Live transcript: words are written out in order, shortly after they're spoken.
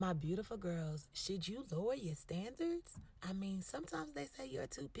My beautiful girls, should you lower your standards? I mean, sometimes they say you're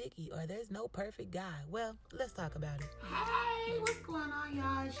too picky or there's no perfect guy. Well, let's talk about it. Hey, what's going on,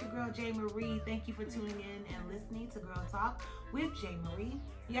 y'all? It's your girl, Jay Marie. Thank you for tuning in and listening to Girl Talk with Jay Marie.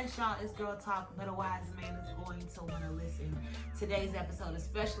 Yes, y'all, it's Girl Talk, but a wise man is going to want to listen. Today's episode,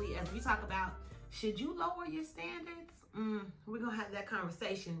 especially as we talk about, should you lower your standards? We're going to have that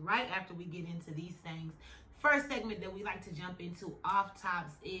conversation right after we get into these things. First segment that we like to jump into off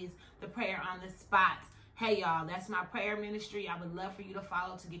tops is the prayer on the spot. Hey y'all, that's my prayer ministry. I would love for you to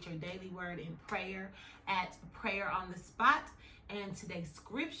follow to get your daily word in prayer at Prayer on the Spot. And today's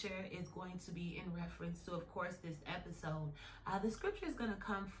scripture is going to be in reference to, of course, this episode. The scripture is going to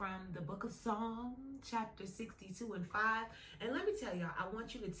come from the book of Psalm, chapter 62 and 5. And let me tell y'all, I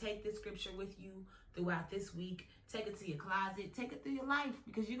want you to take this scripture with you throughout this week. Take it to your closet. Take it through your life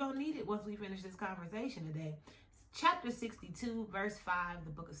because you're going to need it once we finish this conversation today. Chapter 62, verse 5,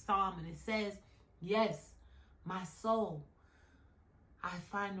 the book of Psalm. And it says, yes, my soul, I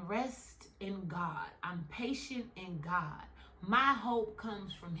find rest in God. I'm patient in God. My hope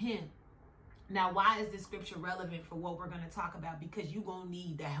comes from him. Now, why is this scripture relevant for what we're going to talk about? Because you're going to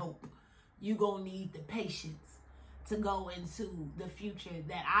need the hope. You're going to need the patience to go into the future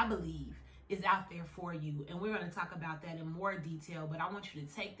that I believe is out there for you. And we're going to talk about that in more detail. But I want you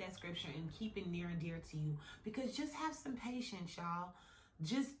to take that scripture and keep it near and dear to you. Because just have some patience, y'all.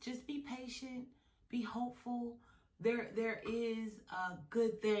 Just be patient. Be hopeful. There is a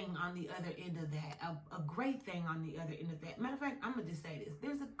good thing on the other end of that, a great thing on the other end of that. Matter of fact, I'm going to just say this.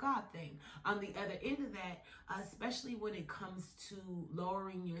 There's a God thing on the other end of that, especially when it comes to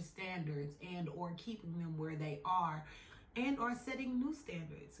lowering your standards and or keeping them where they are and or setting new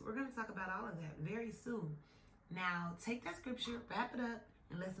standards. We're going to talk about all of that very soon. Now, take that scripture, wrap it up,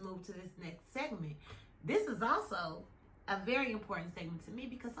 and let's move to this next segment. This is also a very important segment to me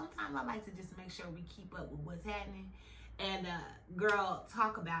because sometimes I like to just make sure we keep up with what's happening. And Girl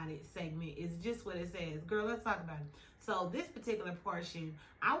Talk About It segment is just what it says. Girl, let's talk about it. So this particular portion,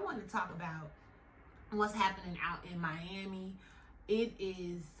 I want to talk about what's happening out in Miami. It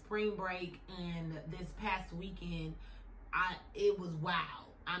is spring break, and this past weekend, it was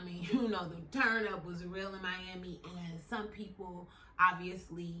wild. I mean, the turn up was real in Miami, and some people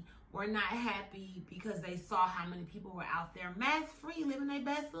obviously were not happy because they saw how many people were out there mask free, living their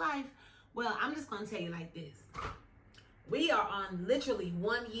best life. Well, I'm just going to tell you like this. We are on literally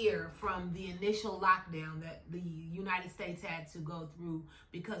 1 year from the initial lockdown that the United States had to go through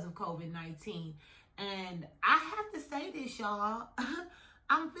because of COVID-19. And I have to say this, y'all.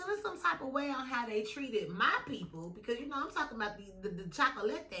 I'm feeling some type of way on how they treated my people because, I'm talking about the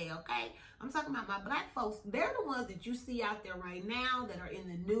chocolate, okay? I'm talking about my black folks. They're the ones that you see out there right now that are in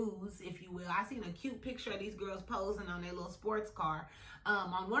the news, if you will. I seen a cute picture of these girls posing on their little sports car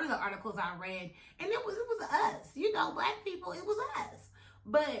on one of the articles I read, and it was us. Black people, it was us.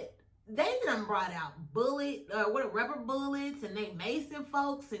 But they done brought out rubber bullets, and they Mason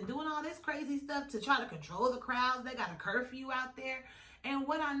folks and doing all this crazy stuff to try to control the crowds. They got a curfew out there. And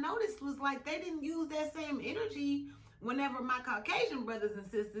what I noticed was like they didn't use that same energy whenever my Caucasian brothers and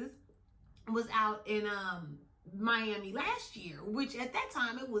sisters was out in Miami last year, which at that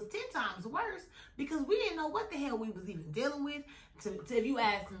time it was 10 times worse because we didn't know what the hell we was even dealing with, if you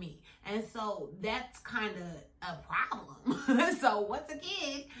ask me. And so that's kind of a problem. So once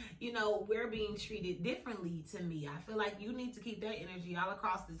again, we're being treated differently to me. I feel like you need to keep that energy all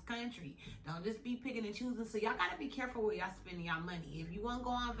across this country. Don't just be picking and choosing. So y'all got to be careful where y'all spending y'all money. If you want to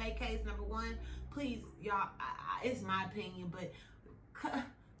go on vacation, number one, please, y'all, it's my opinion, but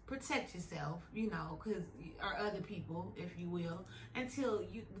protect yourself, because or other people, if you will, until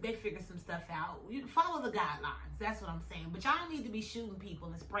they figure some stuff out. You follow the guidelines. That's what I'm saying. But y'all don't need to be shooting people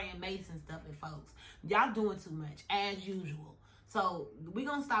and spraying mace and stuff at folks. Y'all doing too much as usual. So we're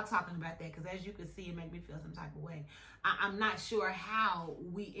gonna stop talking about that because as you can see, it make me feel some type of way. I'm not sure how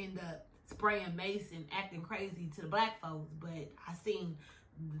we end up spraying mace and acting crazy to the black folks, but I seen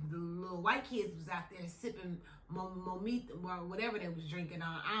the little white kids was out there sipping momito or whatever they was drinking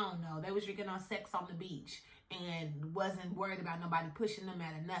on. I don't know. They was drinking on Sex on the Beach and wasn't worried about nobody pushing them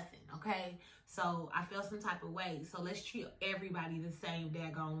out of nothing, okay? So I felt some type of way. So let's treat everybody the same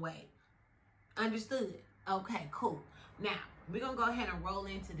daggone way. Understood? Okay, cool. Now, we're going to go ahead and roll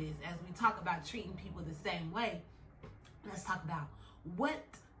into this as we talk about treating people the same way. Let's talk about what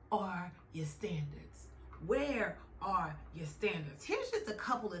are your standards? Where are your standards? Here's just a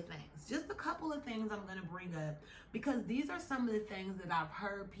couple of things. Just a couple of things I'm going to bring up because these are some of the things that I've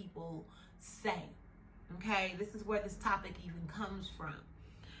heard people say. Okay, this is where this topic even comes from.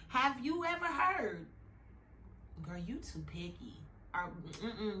 Have you ever heard, girl, you too picky?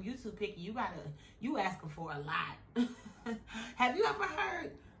 you too picky. You asking for a lot. Have you ever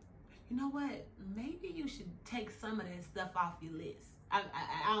heard, you know what, maybe you should take some of that stuff off your list?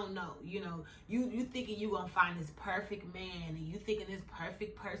 I don't know. You know, you thinking you gonna find this perfect man, and you thinking this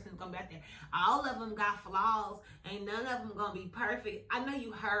perfect person's gonna be out there. All of them got flaws. Ain't none of them gonna be perfect. I know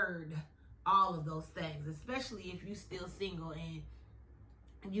you heard all of those things, especially if you still single and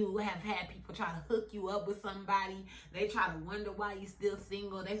you have had people try to hook you up with somebody. They try to wonder why you still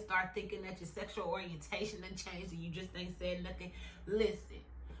single. They start thinking that your sexual orientation done changed and you just ain't said nothing. Listen,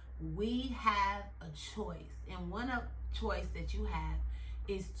 we have a choice, and one choice that you have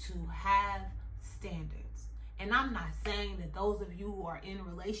is to have standards. And I'm not saying that those of you who are in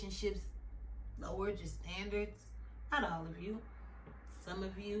relationships lower your standards. Not all of you. Some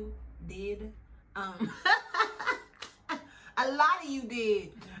of you did. A lot of you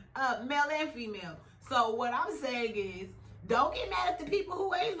did, male and female. So what I'm saying is, don't get mad at the people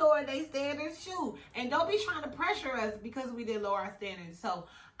who ain't lowered their standards, too. And don't be trying to pressure us because we did lower our standards. So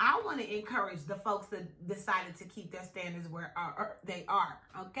I want to encourage the folks that decided to keep their standards where they are,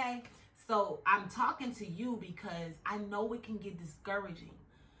 okay? So I'm talking to you because I know it can get discouraging.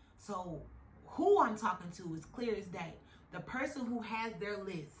 So who I'm talking to is clear as day. The person who has their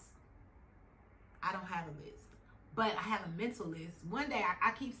list. I don't have a list, but I have a mental list. One day,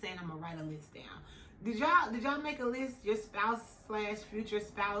 I keep saying I'm gonna write a list down. Did y'all make a list? Your spouse / future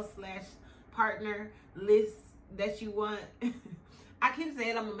spouse / partner list that you want? I keep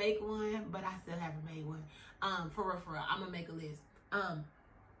saying I'm gonna make one, but I still haven't made one. For real, I'm gonna make a list.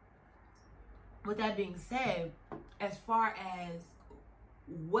 With that being said, as far as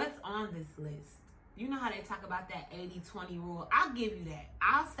what's on this list, you know how they talk about that 80-20 rule. I'll give you that.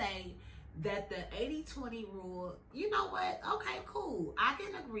 I'll say that the 80-20 rule, you know what? Okay, cool. I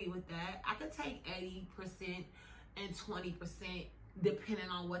can agree with that. I can take 80% and 20% depending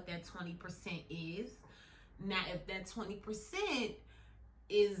on what that 20% is. Now, if that 20%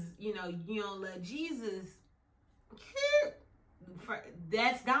 is, you know, you don't love Jesus,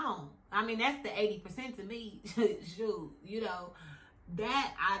 that's gone. I mean, that's the 80% to me. Shoot, you know.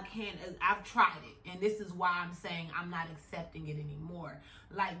 That I've tried it, and this is why I'm saying I'm not accepting it anymore.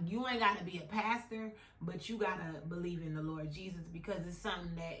 Like, you ain't got to be a pastor, but you got to believe in the Lord Jesus, because it's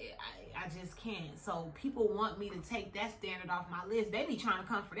something that I just can't. So people want me to take that standard off my list. They be trying to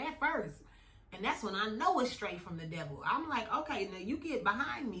come for that first, and that's when I know it's straight from the devil. I'm like, okay, now you get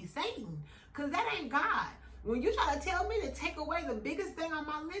behind me, Satan, because that ain't God. When you try to tell me to take away the biggest thing on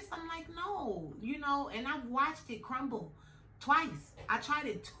my list, I'm like, no, you know, and I've watched it crumble. Twice. I tried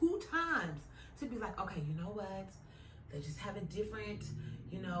it 2 times to be like, okay, you know what? They just have a different,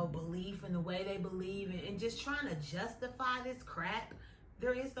 you know, belief in the way they believe, and just trying to justify this crap.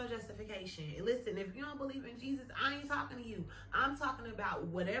 There is no justification. Listen, if you don't believe in Jesus, I ain't talking to you. I'm talking about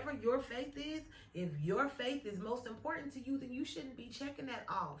whatever your faith is. If your faith is most important to you, then you shouldn't be checking that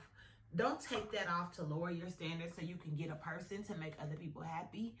off. Don't take that off to lower your standards so you can get a person to make other people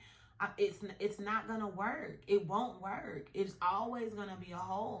happy. It's not gonna work. It won't work. It's always gonna be a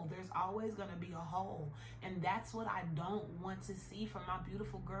hole. There's always gonna be a hole, and that's what I don't want to see from my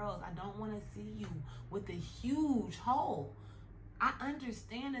beautiful girls. I don't want to see you with a huge hole. I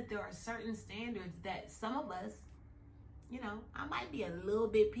understand that there are certain standards that some of us, you know, I might be a little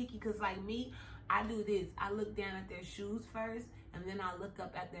bit picky, because like me, I do this. I look down at their shoes first, and then I look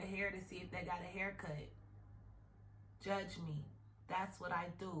up at their hair to see if they got a haircut. Judge me. That's what I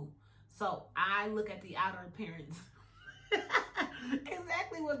do. So I look at the outer appearance.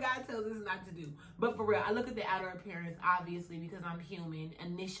 Exactly what God tells us not to do. But for real, I look at the outer appearance, obviously, because I'm human.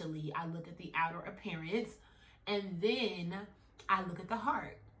 Initially, I look at the outer appearance, and then I look at the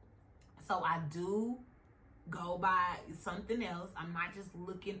heart. So I do go by something else. I'm not just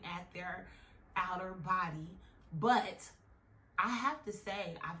looking at their outer body. But I have to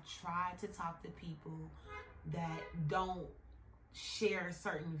say, I've tried to talk to people that don't share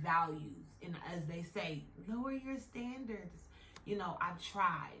certain values, and as they say, lower your standards. You know, I've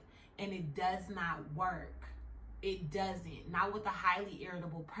tried, and it does not work. It doesn't. Not with a highly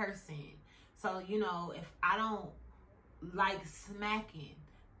irritable person. So, you know, if I don't like smacking,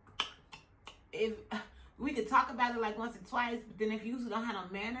 if we could talk about it like once or twice, but then if you don't have no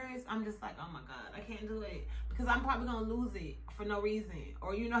manners, I'm just like, oh my God, I can't do it, because I'm probably gonna lose it for no reason.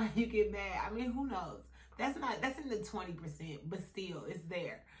 Or, you know, you get mad. I mean, who knows? That's in the 20%, but still, it's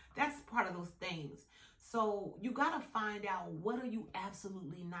there. That's part of those things. So you got to find out, what are you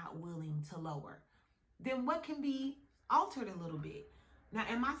absolutely not willing to lower? Then what can be altered a little bit? Now,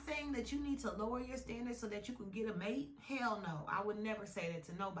 am I saying that you need to lower your standards so that you can get a mate? Hell no. I would never say that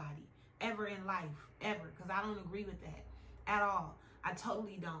to nobody, ever in life, ever, because I don't agree with that at all. I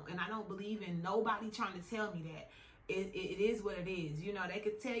totally don't. And I don't believe in nobody trying to tell me that. It is what it is. You know, they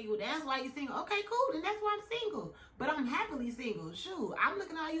could tell you, that's why you're single. Okay, cool, then that's why I'm single. But I'm happily single. Shoot, I'm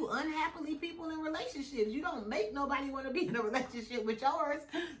looking at all you unhappily people in relationships. You don't make nobody want to be in a relationship with yours.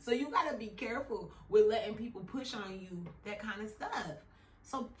 So you got to be careful with letting people push on you, that kind of stuff.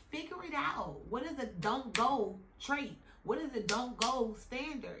 So figure it out. What is the don't go trait? What is the don't go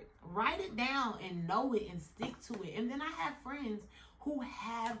standard? Write it down and know it and stick to it. And then I have friends who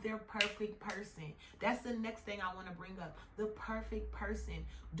have their perfect person. That's the next thing I want to bring up. The perfect person.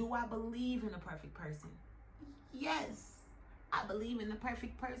 Do I believe in the perfect person? Yes, I believe in the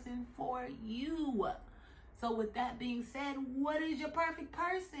perfect person for you. So with that being said, what is your perfect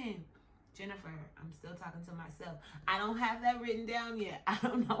person? Jennifer, I'm still talking to myself. I don't have that written down yet. I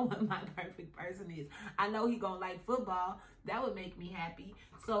don't know what my perfect person is. I know he gonna like football. That would make me happy.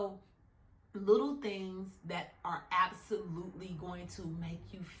 So little things that are absolutely going to make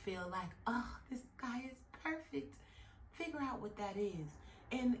you feel like, oh, this guy is perfect. Figure out what that is.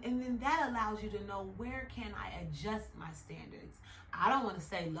 And then that allows you to know, where can I adjust my standards? I don't want to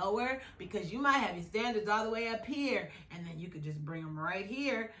say lower, because you might have your standards all the way up here, and then you could just bring them right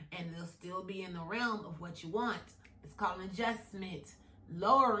here and they'll still be in the realm of what you want. It's called an adjustment.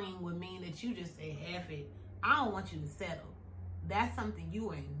 Lowering would mean that you just say, F it. I don't want you to settle. That's something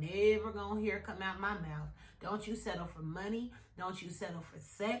you ain't never gonna hear come out my mouth. Don't you settle for money. Don't you settle for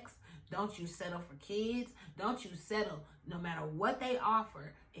sex. Don't you settle for kids. Don't you settle no matter what they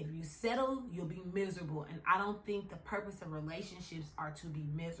offer. If you settle, you'll be miserable. And I don't think the purpose of relationships are to be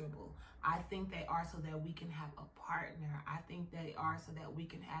miserable. I think they are so that we can have a partner. I think they are so that we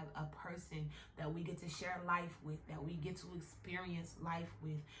can have a person that we get to share life with, that we get to experience life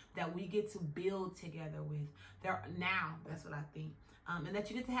with, that we get to build together with. Now, that's what I think. And that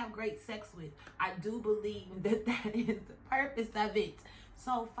you get to have great sex with. I do believe that that is the purpose of it.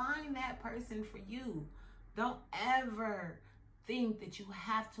 So find that person for you. Don't ever think that you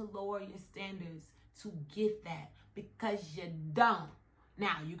have to lower your standards to get that, because you don't.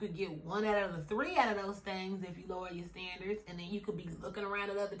 Now, you could get 1 out of the 3 out of those things if you lower your standards, and then you could be looking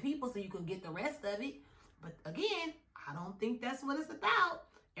around at other people so you can get the rest of it. But again, I don't think that's what it's about.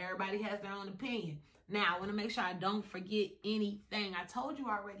 Everybody has their own opinion. Now, I want to make sure I don't forget anything. I told you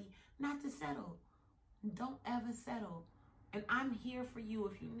already not to settle. Don't ever settle. And I'm here for you.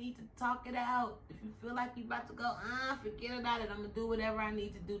 If you need to talk it out, if you feel like you're about to go, forget about it. I'm going to do whatever I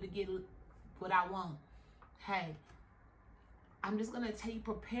need to do to get what I want. Hey, I'm just going to tell you,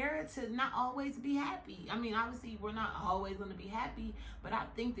 prepare to not always be happy. I mean, obviously, we're not always going to be happy, but I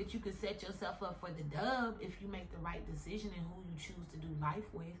think that you could set yourself up for the dub if you make the right decision in who you choose to do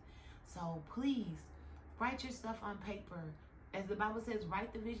life with. So please, write your stuff on paper. As the Bible says,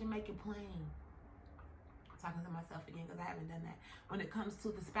 write the vision, make it plain. Talking to myself again because I haven't done that. When it comes to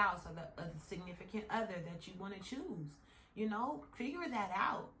the spouse or the significant other that you want to choose, figure that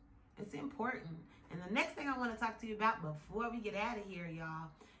out. It's important. And the next thing I want to talk to you about before we get out of here, y'all,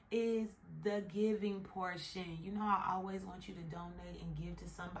 is the giving portion. I always want you to donate and give to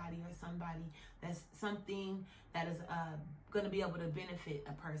somebody or somebody that's something that is going to be able to benefit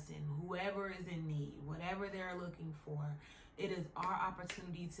a person, whoever is in need, whatever they're looking for. It is our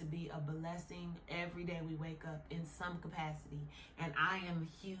opportunity to be a blessing every day we wake up in some capacity. And I am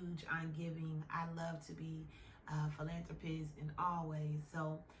huge on giving. I love to be a philanthropist in all ways.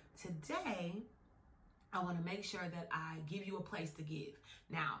 So today, I want to make sure that I give you a place to give.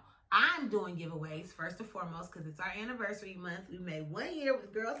 Now, I'm doing giveaways first and foremost because it's our anniversary month. We made 1 year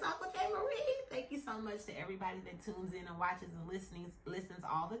with Girl Talk with Jay Marie. Thank you so much to everybody that tunes in and watches and listens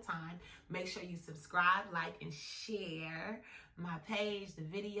all the time. Make sure you subscribe, like, and share my page, the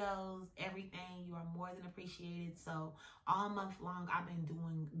videos, everything. You are more than appreciated. So all month long, I've been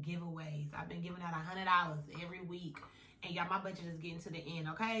doing giveaways. I've been giving out $100 every week. And y'all, my budget is getting to the end,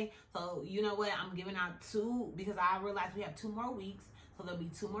 okay? So you know what? I'm giving out 2 because I realized we have 2 more weeks. So there'll be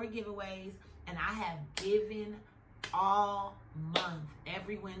 2 more giveaways. And I have given all month,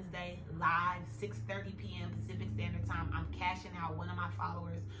 every Wednesday, live, 6:30 p.m. Pacific Standard Time. I'm cashing out one of my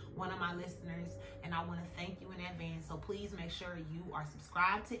followers, one of my listeners, and I want to thank you in advance. So please make sure you are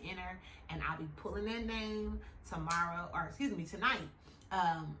subscribed to enter, and I'll be pulling that name tonight.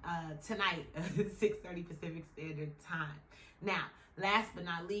 Tonight, 6:30 Pacific Standard Time. Now, last but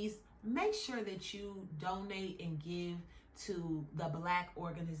not least, make sure that you donate and give to the Black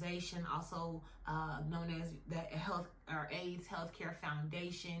organization, also known as the AIDS Healthcare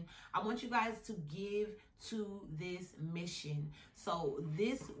Foundation. I want you guys to give to this mission. So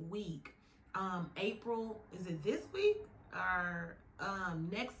this week, April, is it this week or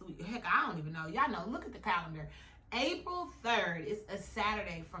next week? Heck, I don't even know. Y'all know, look at the calendar. April 3rd is a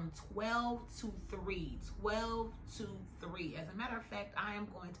Saturday from 12 to 3. 12 to 3. As a matter of fact,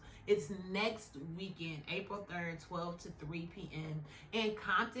 it's next weekend, April 3rd, 12 to 3 p.m. in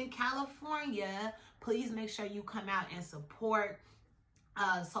Compton, California. Please make sure you come out and support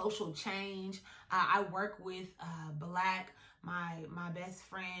social change. I work with my best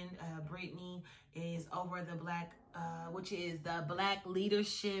friend, Brittany, is over the which is the Black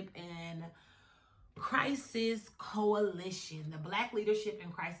Leadership and Crisis Coalition, the Black Leadership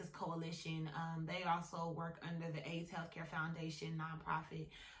and Crisis Coalition. They also work under the AIDS Healthcare Foundation nonprofit,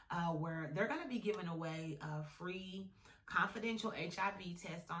 where they're going to be giving away a free confidential HIV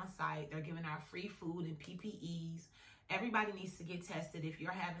test on site. They're giving out free food and PPEs. Everybody needs to get tested. If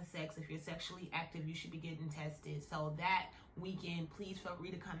you're having sex, if you're sexually active, you should be getting tested. So that weekend, please feel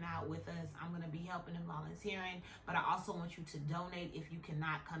free to come out with us. I'm going to be helping and volunteering, but I also want you to donate if you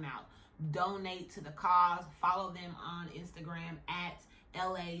cannot come out. Donate to the cause. Follow them on Instagram at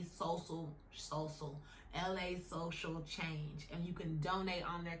LA Social Change, and you can donate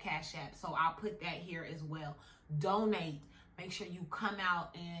on their Cash App. So I'll put that here as well. Donate. Make sure you come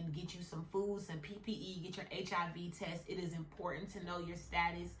out and get you some food, some PPE, get your HIV test. It is important to know your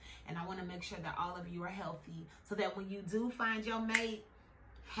status, and I want to make sure that all of you are healthy so that when you do find your mate,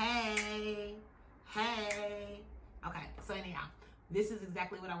 hey. Okay, so anyhow, this is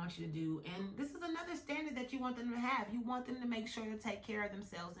exactly what I want you to do, and this is another standard that you want them to have. You want them to make sure to take care of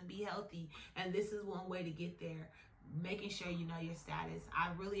themselves and be healthy, and this is one way to get there. Making sure you know your status. I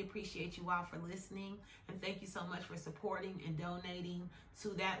really appreciate you all for listening, and thank you so much for supporting and donating to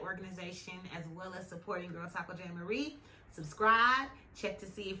that organization, as well as supporting Girl Talk with J. Marie. Subscribe, check to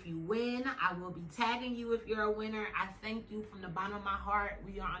see if you win. I will be tagging you if you're a winner. I thank you from the bottom of my heart.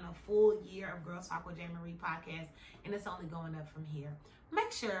 We are on a full year of Girl Talk with J. Marie podcast, and it's only going up from here.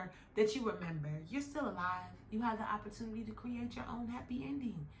 Make sure that you remember you're still alive. You have the opportunity to create your own happy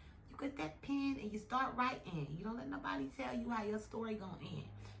ending. Get that pen and you start writing. You don't let nobody tell you how your story gonna end.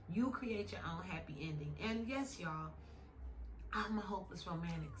 You create your own happy ending. And yes, y'all, I'm a hopeless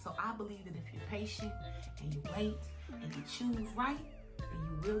romantic. So I believe that if you're patient and you wait and you choose right, then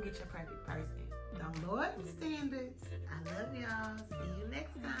you will get your perfect person. Don't lower the standards. I